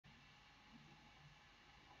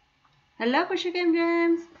Hello కుషికేం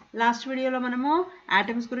James. Last వీడియోలో మనము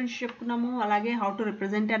atoms గురించి చెప్పుకున్నాము, అలాగే how to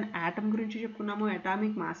represent an atom గురించి చెప్పుకున్నాము,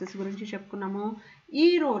 అటామిక్ మాసెస్ గురించి చెప్పుకున్నాము. ఈ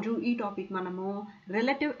రోజు ఈ టాపిక్ మనము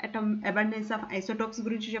రిలేటివ్ అబండెన్స్ ఆఫ్ ఐసోటోప్స్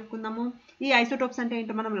గురించి చెప్పుకుందాము. ఈ ఐసోటోప్స్ అంటే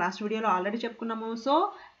ఏంటో మనం లాస్ట్ వీడియోలో ఆల్రెడీ చెప్పుకున్నాము. So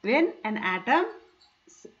when an atom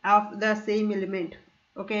of the same element,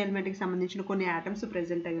 ఒకే ఎలిమెంట్కి సంబంధించిన కొన్ని ఆటమ్స్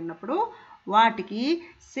ప్రెజెంట్ అయి ఉన్నప్పుడు వాటికి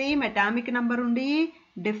సేమ్ అటామిక్ నెంబర్ ఉండి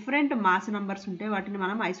డిఫరెంట్ మాస్ నెంబర్స్ ఉంటే వాటిని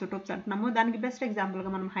మనం ఐసోటోప్స్ అంటున్నాము. దానికి బెస్ట్ ఎగ్జాంపుల్గా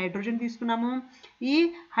మనం హైడ్రోజన్ తీసుకున్నాము. ఈ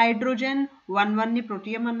హైడ్రోజన్ 1,1ని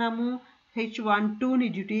ప్రోటియం అన్నాము, H12ని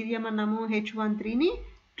డ్యూటీరియం అన్నాము, H13ని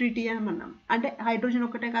ట్రిటియం అన్నాము. అంటే హైడ్రోజన్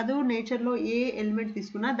ఒకటే కాదు, నేచర్లో ఏ ఎలిమెంట్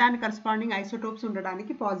తీసుకున్నా దాని కరస్పాండింగ్ ఐసోటోప్స్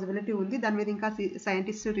ఉండడానికి పాసిబిలిటీ ఉంది. దాని మీద ఇంకా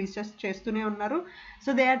సైంటిస్ట్ రీసెర్చ్ చేస్తూనే ఉన్నారు. So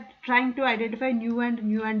they are trying to identify new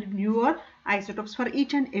and newer isotopes for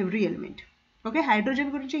each and every element. Okay, hydrogen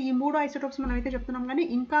గురించి ఈ 3 ఐసోటోప్స్ మనం అయితే చెప్తున్నాం, కానీ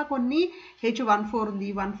ఇంకా కొన్ని H14 ఉంది,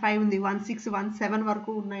 15 ఉంది, 16, 17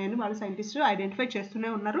 వరకు ఉన్నాయని వాళ్ళు సైంటిస్ట్ ఐడెంటిఫై చేస్తూనే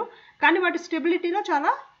ఉన్నారు. కానీ వాటి స్టెబిలిటీలో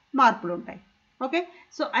చాలా మార్పులు ఉంటాయి. ఓకే,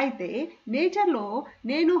 సో అయితే నేచర్లో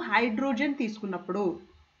నేను హైడ్రోజన్ తీసుకున్నప్పుడు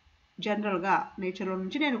జనరల్గా నేచర్లో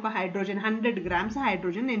నుంచి నేను ఒక హైడ్రోజన్ 100 grams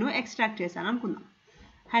హైడ్రోజన్ నేను ఎక్స్ట్రాక్ట్ చేశాను అనుకుందాం.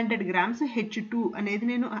 100 grams H2 అనేది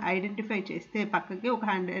నేను ఐడెంటిఫై చేస్తే పక్కకి ఒక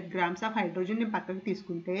 100 grams ఆఫ్ హైడ్రోజన్ నేను పక్కకి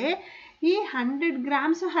తీసుకుంటే ఈ 100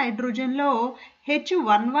 grams హైడ్రోజన్లో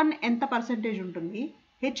H11 ఎంత పర్సెంటేజ్ ఉంటుంది,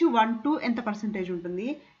 H12 ఎంత పర్సెంటేజ్ ఉంటుంది,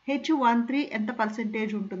 H13 ఎంత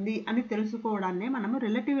పర్సెంటేజ్ ఉంటుంది అని తెలుసుకోవడాన్నే మనము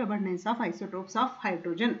relative abundance of isotopes of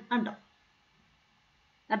hydrogen అంటాం.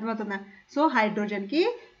 అర్థమవుతుందా? సో హైడ్రోజన్కి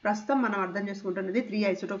ప్రస్తుతం మనం అర్థం చేసుకుంటున్నది 3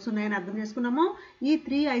 ఐసోటోప్స్ ఉన్నాయని అర్థం చేసుకున్నాము. ఈ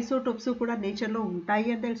 3 ఐసోటోప్స్ కూడా నేచర్లో ఉంటాయి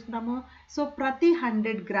అని తెలుసుకున్నాము. సో ప్రతి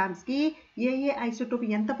 100 grams ఏ ఐసోటోప్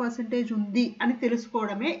ఎంత పర్సెంటేజ్ ఉంది అని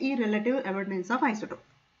తెలుసుకోవడమే ఈ relative abundance of isotope.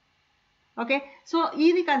 Okay, so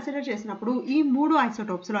ఇది కన్సిడర్ చేసినప్పుడు ఈ 3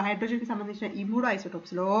 ఐసోటోప్స్లో, హైడ్రోజన్కి సంబంధించిన ఈ 3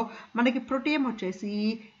 ఐసోటోప్స్లో మనకి ప్రోటియం వచ్చేసి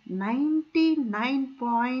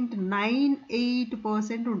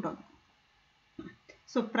 99.98% ఉంటుంది.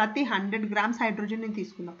 సో ప్రతి 100 grams హైడ్రోజన్ నేను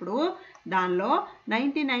తీసుకున్నప్పుడు దానిలో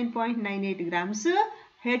 99.98 grams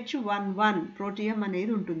H11 ప్రోటియం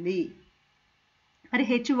అనేది ఉంటుంది. మరి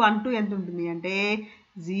H12 ఎంత ఉంటుంది అంటే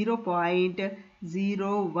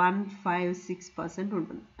 0.0156%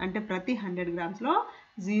 ఉంటుంది. అంటే ప్రతి 100 grams-లో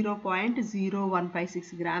 0.0156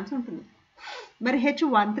 grams ఉంటుంది. మరి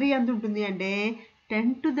H13 ఎంత ఉంటుంది అంటే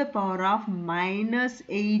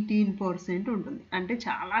 10⁻⁻18% ఉంటుంది. అంటే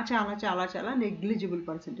చాలా చాలా చాలా చాలా నెగ్లిజిబుల్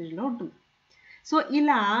పర్సెంటేజ్లో ఉంటుంది. సో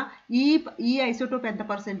ఇలా ఈ ఐసోటోప్ ఎంత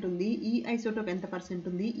పర్సెంట్ ఉంది, ఈ ఐసోటోప్ ఎంత పర్సెంట్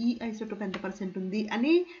ఉంది, ఈ ఐసోటోప్ ఎంత పర్సెంట్ ఉంది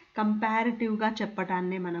అని కంపారిటివ్గా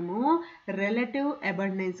చెప్పటాన్నే మనము రిలేటివ్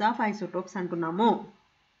అబండెన్స్ ఆఫ్ ఐసోటోప్స్ అంటున్నాము.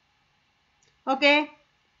 Okay,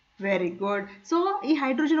 very good. సో ఈ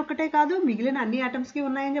హైడ్రోజన్ ఒక్కటే కాదు, మిగిలిన అన్ని ఆటమ్స్కి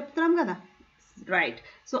ఉన్నాయని చెప్తున్నాం కదా, రైట్.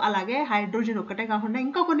 సో అలాగే హైడ్రోజన్ ఒక్కటే కాకుండా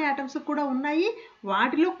ఇంకా కొన్ని ఆటమ్స్ కూడా ఉన్నాయి.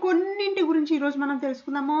 వాటిలో కొన్నింటి గురించి ఈరోజు మనం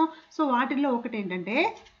తెలుసుకుందాము. సో వాటిల్లో ఒకటి ఏంటంటే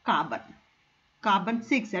carbon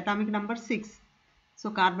 6, atomic number 6. So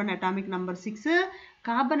carbon atomic number 6,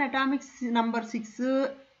 carbon atomic number 6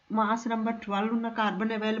 mass number 12 ఉన్న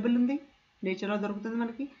కార్బన్ అవైలబుల్ ఉంది, నేచర్లో దొరుకుతుంది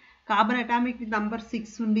మనకి. కార్బన్ అటామిక్ నెంబర్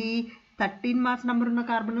 6 ఉండి 13 మాస్ నెంబర్ ఉన్న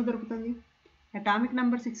కార్బన్ దొరుకుతుంది. అటామిక్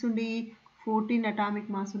నెంబర్ 6 ఉండి 14 అటామిక్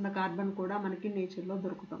మాస్ ఉన్న కార్బన్ కూడా మనకి నేచర్లో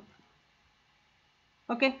దొరుకుతుంది.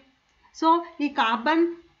 ఓకే, సో ఈ కార్బన్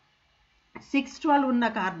 612 ఉన్న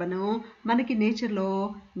కార్బను మనకి నేచర్లో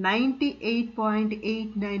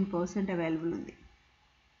 98.89% అవైలబుల్ ఉంది.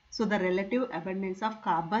 So the relative abundance of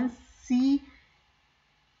carbon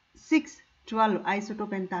C612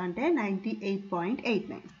 isotope ఎంత అంటే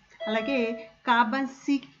 98.89. అలాగే కార్బన్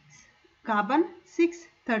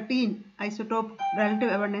 613 ఐసోటోప్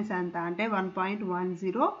రిలేటివ్ అబండెన్స్ ఎంత అంటే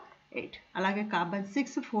 1.108. అలాగే కార్బన్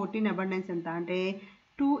 614 అబండెన్స్ ఎంత అంటే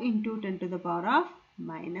 2 ×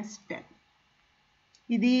 10⁻⁻10.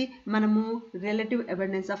 ఇది మనము రిలేటివ్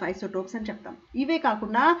అబండెన్స్ ఆఫ్ ఐసోటోప్స్ అని చెప్తాం. ఇవే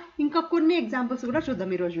కాకుండా ఇంకా కొన్ని ఎగ్జాంపుల్స్ కూడా చూద్దాం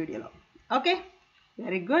ఈరోజు వీడియోలో. Okay,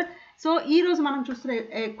 very good. సో ఈరోజు మనం చూస్తున్న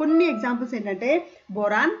కొన్ని ఎగ్జాంపుల్స్ ఏంటంటే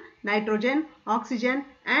boron, nitrogen, oxygen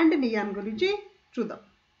and neon గురించి చూద్దాం.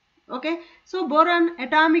 Okay, so boron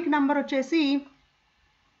atomic number వచ్చేసి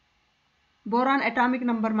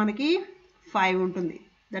మనకి 5 ఉంటుంది.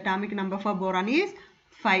 The atomic number for boron is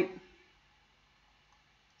 5.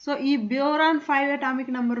 So ఈ బోరాన్ 5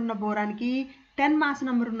 అటామిక్ నెంబర్ ఉన్న బోరాన్కి 10 మాస్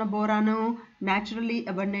నెంబర్ ఉన్న బోరాను న్యాచురల్లీ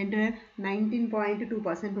అబండెంట్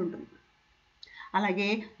 19.2% ఉంటుంది. అలాగే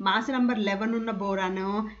మాస్ నెంబర్ 11 ఉన్న బోరాను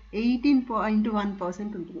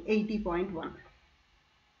 18.1% ఉంటుంది, 80.1.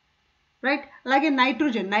 రైట్. అలాగే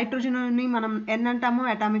నైట్రోజన్ని మనం N అంటాము.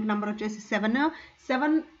 అటామిక్ నెంబర్ వచ్చేసి 7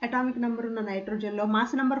 అటామిక్ నెంబర్ ఉన్న నైట్రోజన్లో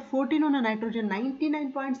మాస్ నెంబర్ 14 ఉన్న నైట్రోజన్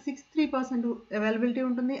 99.63% అవైలబిలిటీ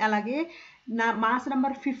ఉంటుంది. అలాగే మాస్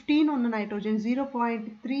నెంబర్ 15 ఉన్న నైట్రోజన్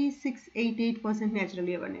 0.3688%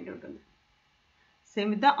 నేచురల్లీ అబండెంట్ ఉంటుంది. సేమ్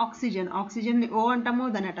విత్ ద ఆక్సిజన్ని O అంటాము,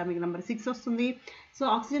 దాని అటామిక్ నెంబర్ 6 వస్తుంది. సో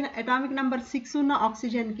ఆక్సిజన్ అటామిక్ నెంబర్ 6 ఉన్న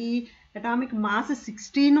ఆక్సిజన్కి అటామిక్ మాస్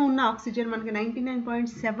 16 ఉన్న ఆక్సిజన్ మనకి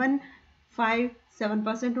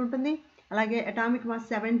 99.757% ఉంటుంది. అలాగే అటామిక్ మాస్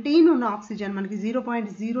 17 ఉన్న ఆక్సిజన్ మనకి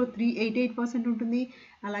 0.0388% ఉంటుంది.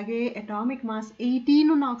 అలాగే అటామిక్ మాస్ 18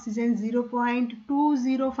 ఉన్న ఆక్సిజన్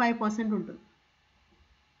 0.205% ఉంటుంది.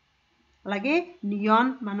 అలాగే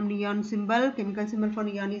neon symbol, chemical symbol for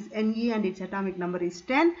neon is Ne and it's atomic number is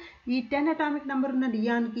 10. ఈ 10 అటామిక్ నెంబర్ ఉన్న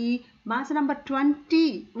నియాన్కి మాస్ నెంబర్ 20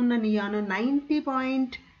 ఉన్న నియాన్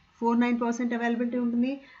 90.49% అవైలబిలిటీ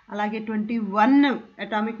ఉంటుంది. అలాగే 21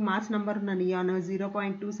 అటామిక్ మాస్ నెంబర్ ఉన్న నియాన్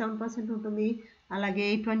 0.27% ఉంటుంది. అలాగే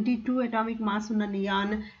 22 అటామిక్ మాస్ ఉన్న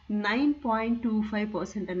నియాన్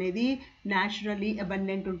 9.25% అనేది న్యాచురల్లీ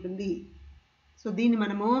అబండెంట్ ఉంటుంది. సో దీన్ని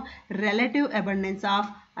మనము రిలేటివ్ అబండెన్స్ ఆఫ్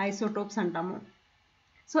ఐసోటోప్స్ అంటాము.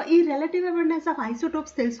 సో ఈ రిలేటివ్ అబండెన్స్ ఆఫ్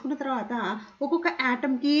ఐసోటోప్స్ తెలుసుకున్న తర్వాత ఒక్కొక్క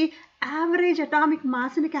యాటమ్కి యావరేజ్ అటామిక్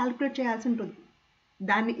మాస్ని క్యాలిక్యులేట్ చేయాల్సి ఉంటుంది.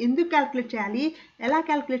 దాన్ని ఎందుకు క్యాలిక్యులేట్ చేయాలి, ఎలా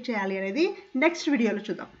క్యాలిక్యులేట్ చేయాలి అనేది నెక్స్ట్ వీడియోలో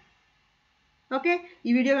చూద్దాం. ఓకే, ఈ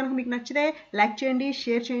వీడియో కనుక మీకు నచ్చితే లైక్ చేయండి,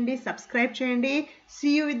 షేర్ చేయండి, సబ్స్క్రైబ్ చేయండి. See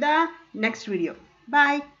you with the next video.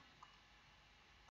 Bye.